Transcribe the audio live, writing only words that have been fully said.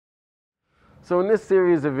So in this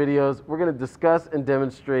series of videos, we're going to discuss and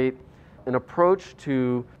demonstrate an approach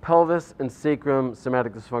to pelvis and sacrum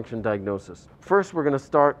somatic dysfunction diagnosis. First, we're going to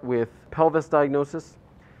start with pelvis diagnosis,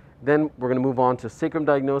 then we're going to move on to sacrum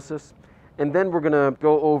diagnosis, and then we're going to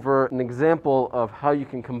go over an example of how you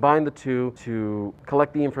can combine the two to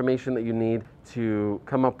collect the information that you need to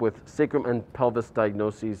come up with sacrum and pelvis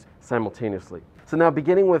diagnoses simultaneously. So now,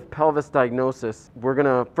 beginning with pelvis diagnosis, we're going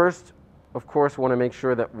to first, of course, want to make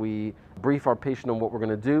sure that we brief our patient on what we're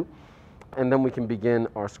going to do, and then we can begin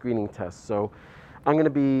our screening test. So I'm going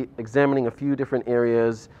to be examining a few different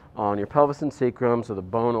areas on your pelvis and sacrum, so the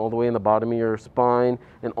bone all the way in the bottom of your spine,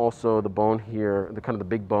 and also the bone here, the kind of the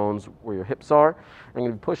big bones where your hips are. I'm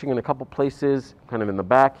going to be pushing in a couple places, kind of in the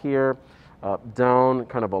back here, down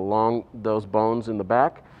kind of along those bones in the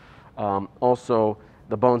back. Also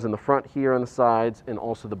the bones in the front here on the sides, and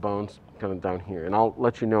also the bones kind of down here. And I'll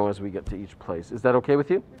let you know as we get to each place. Is that okay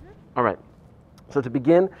with you? Mm-hmm. All right. So to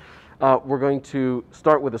begin, we're going to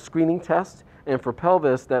start with a screening test, and for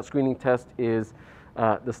pelvis, that screening test is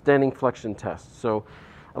the standing flexion test. So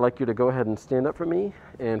I'd like you to go ahead and stand up for me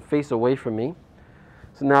and face away from me.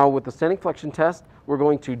 So now with the standing flexion test, we're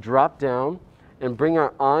going to drop down and bring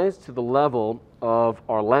our eyes to the level of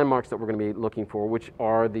our landmarks that we're going to be looking for, which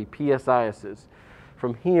are the PSISs.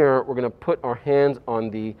 From here, we're going to put our hands on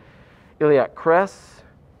the iliac crest,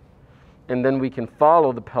 and then we can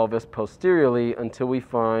follow the pelvis posteriorly until we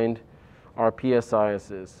find our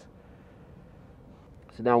PSISs.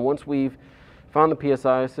 So now once we've found the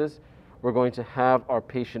PSISs, we're going to have our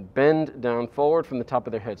patient bend down forward from the top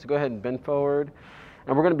of their head. So go ahead and bend forward,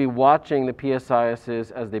 and we're going to be watching the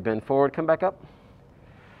PSISs as they bend forward. Come back up.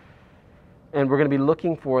 And we're going to be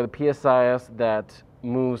looking for the PSIS that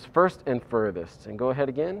moves first and furthest. And go ahead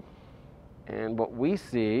again. And what we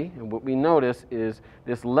see and what we notice is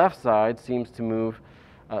this left side seems to move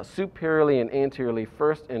superiorly and anteriorly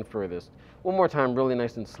first and furthest. One more time, really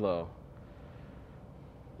nice and slow.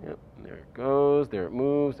 Yep, there it goes, there it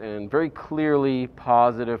moves, and very clearly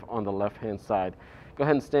positive on the left-hand side. Go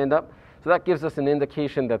ahead and stand up. So that gives us an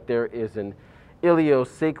indication that there is an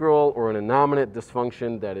iliosacral or an innominate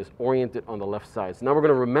dysfunction that is oriented on the left side. So now we're going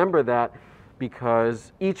to remember that,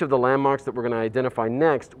 because each of the landmarks that we're going to identify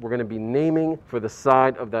next, we're going to be naming for the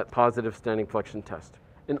side of that positive standing flexion test.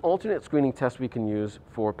 An alternate screening test we can use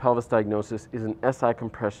for pelvis diagnosis is an SI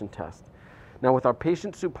compression test. Now with our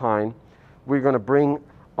patient supine, we're going to bring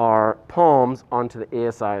our palms onto the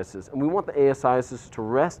ASISs, and we want the ASISs to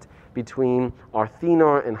rest between our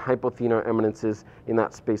thenar and hypothenar eminences in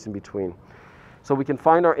that space in between. So we can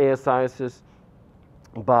find our ASISs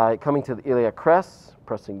by coming to the iliac crest,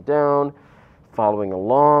 pressing down, following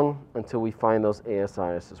along until we find those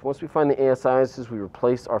ASISs. Once we find the ASISs, we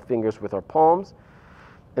replace our fingers with our palms,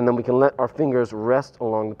 and then we can let our fingers rest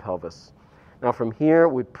along the pelvis. Now from here,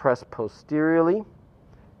 we press posteriorly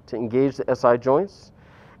to engage the SI joints,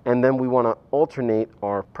 and then we want to alternate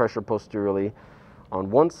our pressure posteriorly on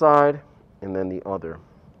one side and then the other.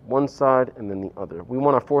 One side and then the other. We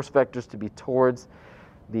want our force vectors to be towards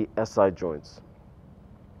the SI joints.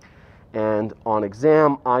 And on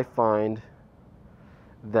exam, I find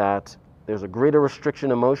that there's a greater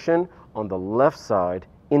restriction of motion on the left side,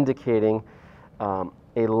 indicating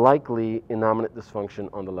a likely innominate dysfunction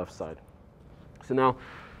on the left side. So now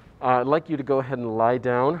I'd like you to go ahead and lie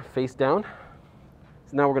down, face down.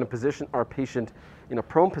 So now we're going to position our patient in a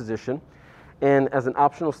prone position, and as an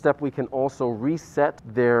optional step, we can also reset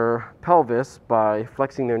their pelvis by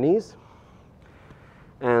flexing their knees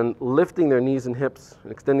and lifting their knees and hips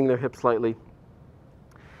and extending their hips slightly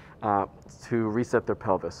to reset their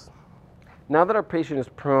pelvis. Now that our patient is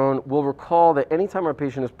prone, we'll recall that anytime our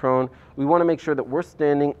patient is prone, we want to make sure that we're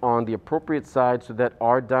standing on the appropriate side so that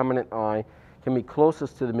our dominant eye can be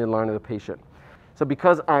closest to the midline of the patient. So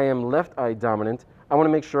because I am left eye dominant, I want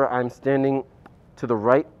to make sure I'm standing to the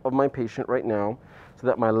right of my patient right now so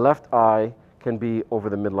that my left eye can be over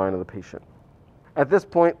the midline of the patient. At this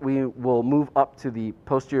point, we will move up to the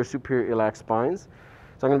posterior superior iliac spines.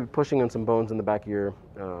 So I'm going to be pushing on some bones in the back of your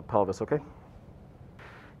pelvis, okay?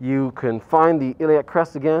 You can find the iliac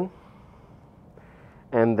crest again,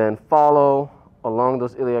 and then follow along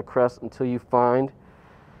those iliac crests until you find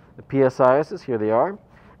the PSISs. Here they are.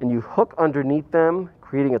 And you hook underneath them,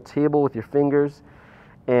 creating a table with your fingers,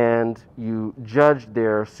 and you judge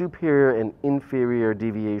their superior and inferior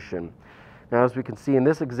deviation. Now, as we can see in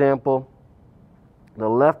this example, the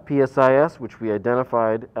left PSIS, which we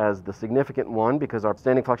identified as the significant one because our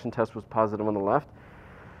standing flexion test was positive on the left,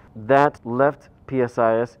 that left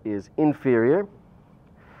PSIS is inferior.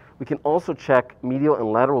 We can also check medial and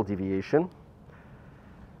lateral deviation.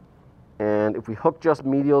 And if we hook just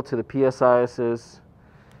medial to the PSISs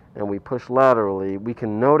and we push laterally, we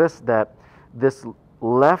can notice that this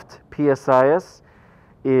left PSIS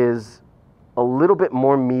is a little bit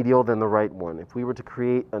more medial than the right one. If we were to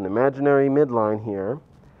create an imaginary midline here,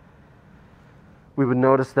 we would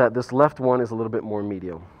notice that this left one is a little bit more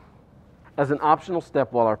medial. As an optional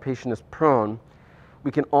step while our patient is prone,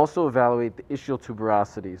 we can also evaluate the ischial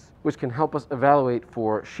tuberosities, which can help us evaluate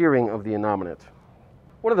for shearing of the innominate.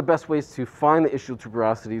 One of the best ways to find the ischial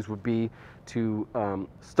tuberosities would be to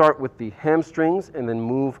start with the hamstrings and then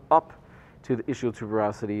move up to the ischial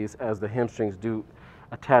tuberosities as the hamstrings do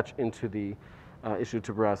attach into the ischial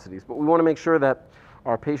tuberosities. But we want to make sure that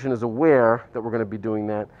our patient is aware that we're going to be doing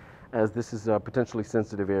that, as this is a potentially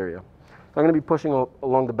sensitive area. So I'm going to be pushing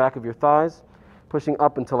along the back of your thighs, pushing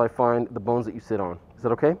up until I find the bones that you sit on. Is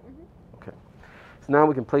that okay? Mm-hmm. Okay. So now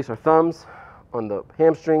we can place our thumbs on the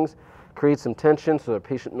hamstrings, create some tension so the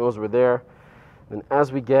patient knows we're there. And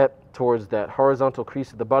as we get towards that horizontal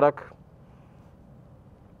crease of the buttock,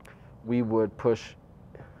 we would push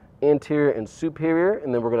anterior and superior,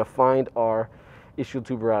 and then we're going to find our ischial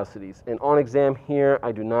tuberosities. And on exam here,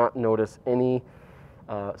 I do not notice any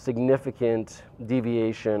significant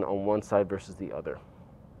deviation on one side versus the other.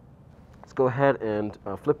 Let's go ahead and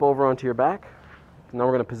flip over onto your back. Now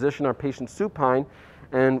we're going to position our patient supine,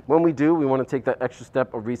 and when we do, we want to take that extra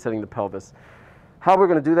step of resetting the pelvis. How we're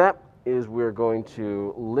going to do that is we're going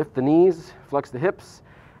to lift the knees, flex the hips,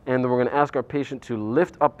 and then we're going to ask our patient to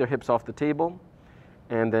lift up their hips off the table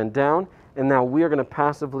and then down. And now we are going to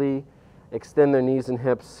passively extend their knees and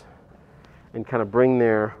hips and kind of bring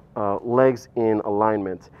their legs in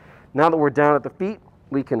alignment. Now that we're down at the feet,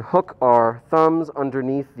 we can hook our thumbs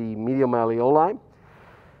underneath the medial malleoli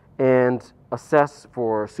and assess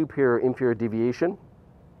for superior inferior deviation.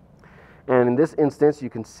 And in this instance, you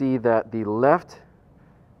can see that the left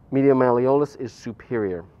medial malleolus is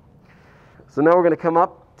superior. So now we're going to come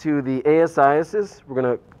up to the ASISs. We're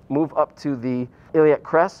going to move up to the iliac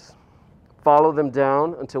crests, follow them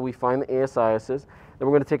down until we find the ASISs. Then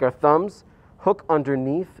we're going to take our thumbs, hook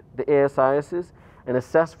underneath the ASISs, and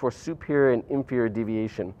assess for superior and inferior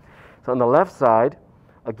deviation. So on the left side,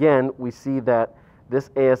 again, we see that this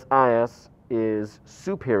ASIS is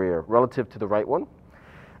superior relative to the right one.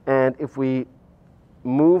 And if we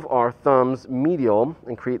move our thumbs medial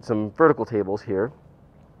and create some vertical tables here,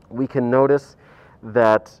 we can notice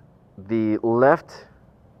that the left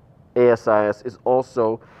ASIS is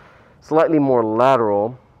also slightly more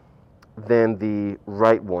lateral than the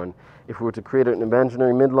right one. If we were to create an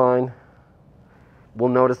imaginary midline, we'll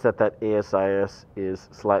notice that that ASIS is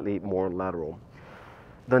slightly more lateral.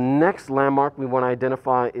 The next landmark we want to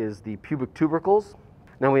identify is the pubic tubercles.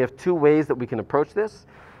 Now we have two ways that we can approach this.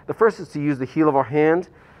 The first is to use the heel of our hand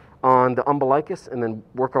on the umbilicus and then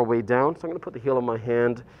work our way down. So I'm going to put the heel of my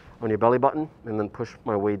hand on your belly button and then push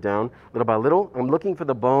my way down little by little. I'm looking for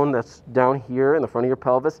the bone that's down here in the front of your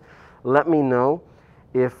pelvis. Let me know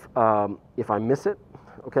if I miss it,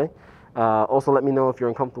 okay? Also let me know if you're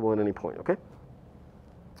uncomfortable at any point, okay?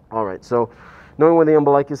 All right, so knowing where the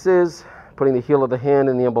umbilicus is, putting the heel of the hand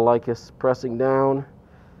in the umbilicus, pressing down,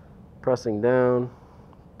 pressing down,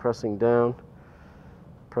 pressing down,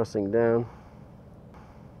 pressing down.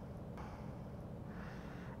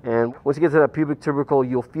 And once you get to that pubic tubercle,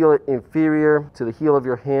 you'll feel it inferior to the heel of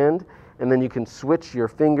your hand, and then you can switch your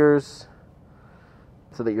fingers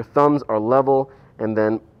so that your thumbs are level, and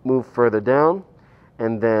then move further down,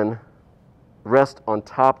 and then rest on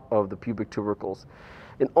top of the pubic tubercles.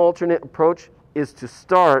 An alternate approach is to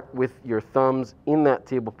start with your thumbs in that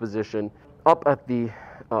table position. Up at the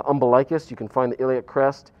umbilicus, you can find the iliac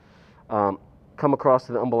crest, come across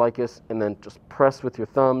to the umbilicus, and then just press with your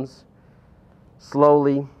thumbs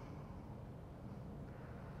slowly,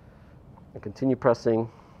 and continue pressing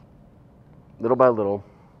little by little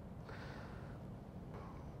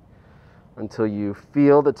until you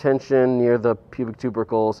feel the tension near the pubic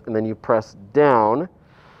tubercles, and then you press down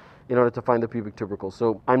in order to find the pubic tubercle.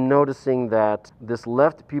 So I'm noticing that this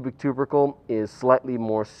left pubic tubercle is slightly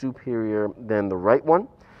more superior than the right one.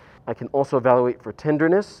 I can also evaluate for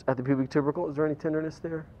tenderness at the pubic tubercle. Is there any tenderness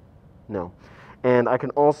there? No. And I can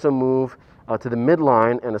also move to the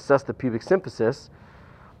midline and assess the pubic symphysis.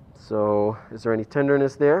 So is there any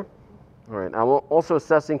tenderness there? All right. I'm also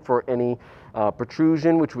assessing for any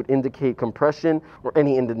protrusion, which would indicate compression, or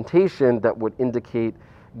any indentation that would indicate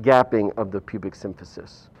gapping of the pubic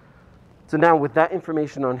symphysis. So now with that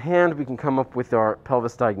information on hand, we can come up with our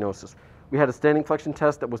pelvis diagnosis. We had a standing flexion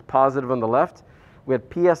test that was positive on the left. We had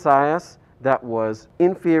PSIS that was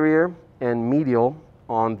inferior and medial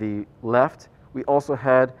on the left, We also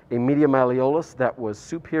had a median malleolus that was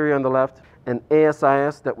superior on the left, an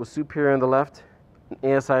ASIS that was superior on the left, an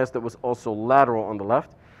ASIS that was also lateral on the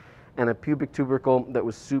left, and a pubic tubercle that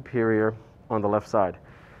was superior on the left side.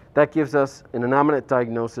 That gives us an innominate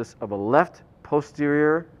diagnosis of a left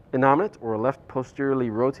posterior innominate or a left posteriorly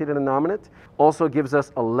rotated innominate. Also gives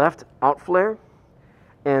us a left outflare,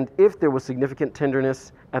 and if there was significant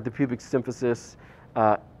tenderness at the pubic symphysis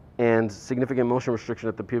and significant motion restriction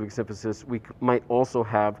at the pubic symphysis, we might also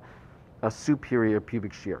have a superior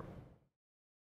pubic shear.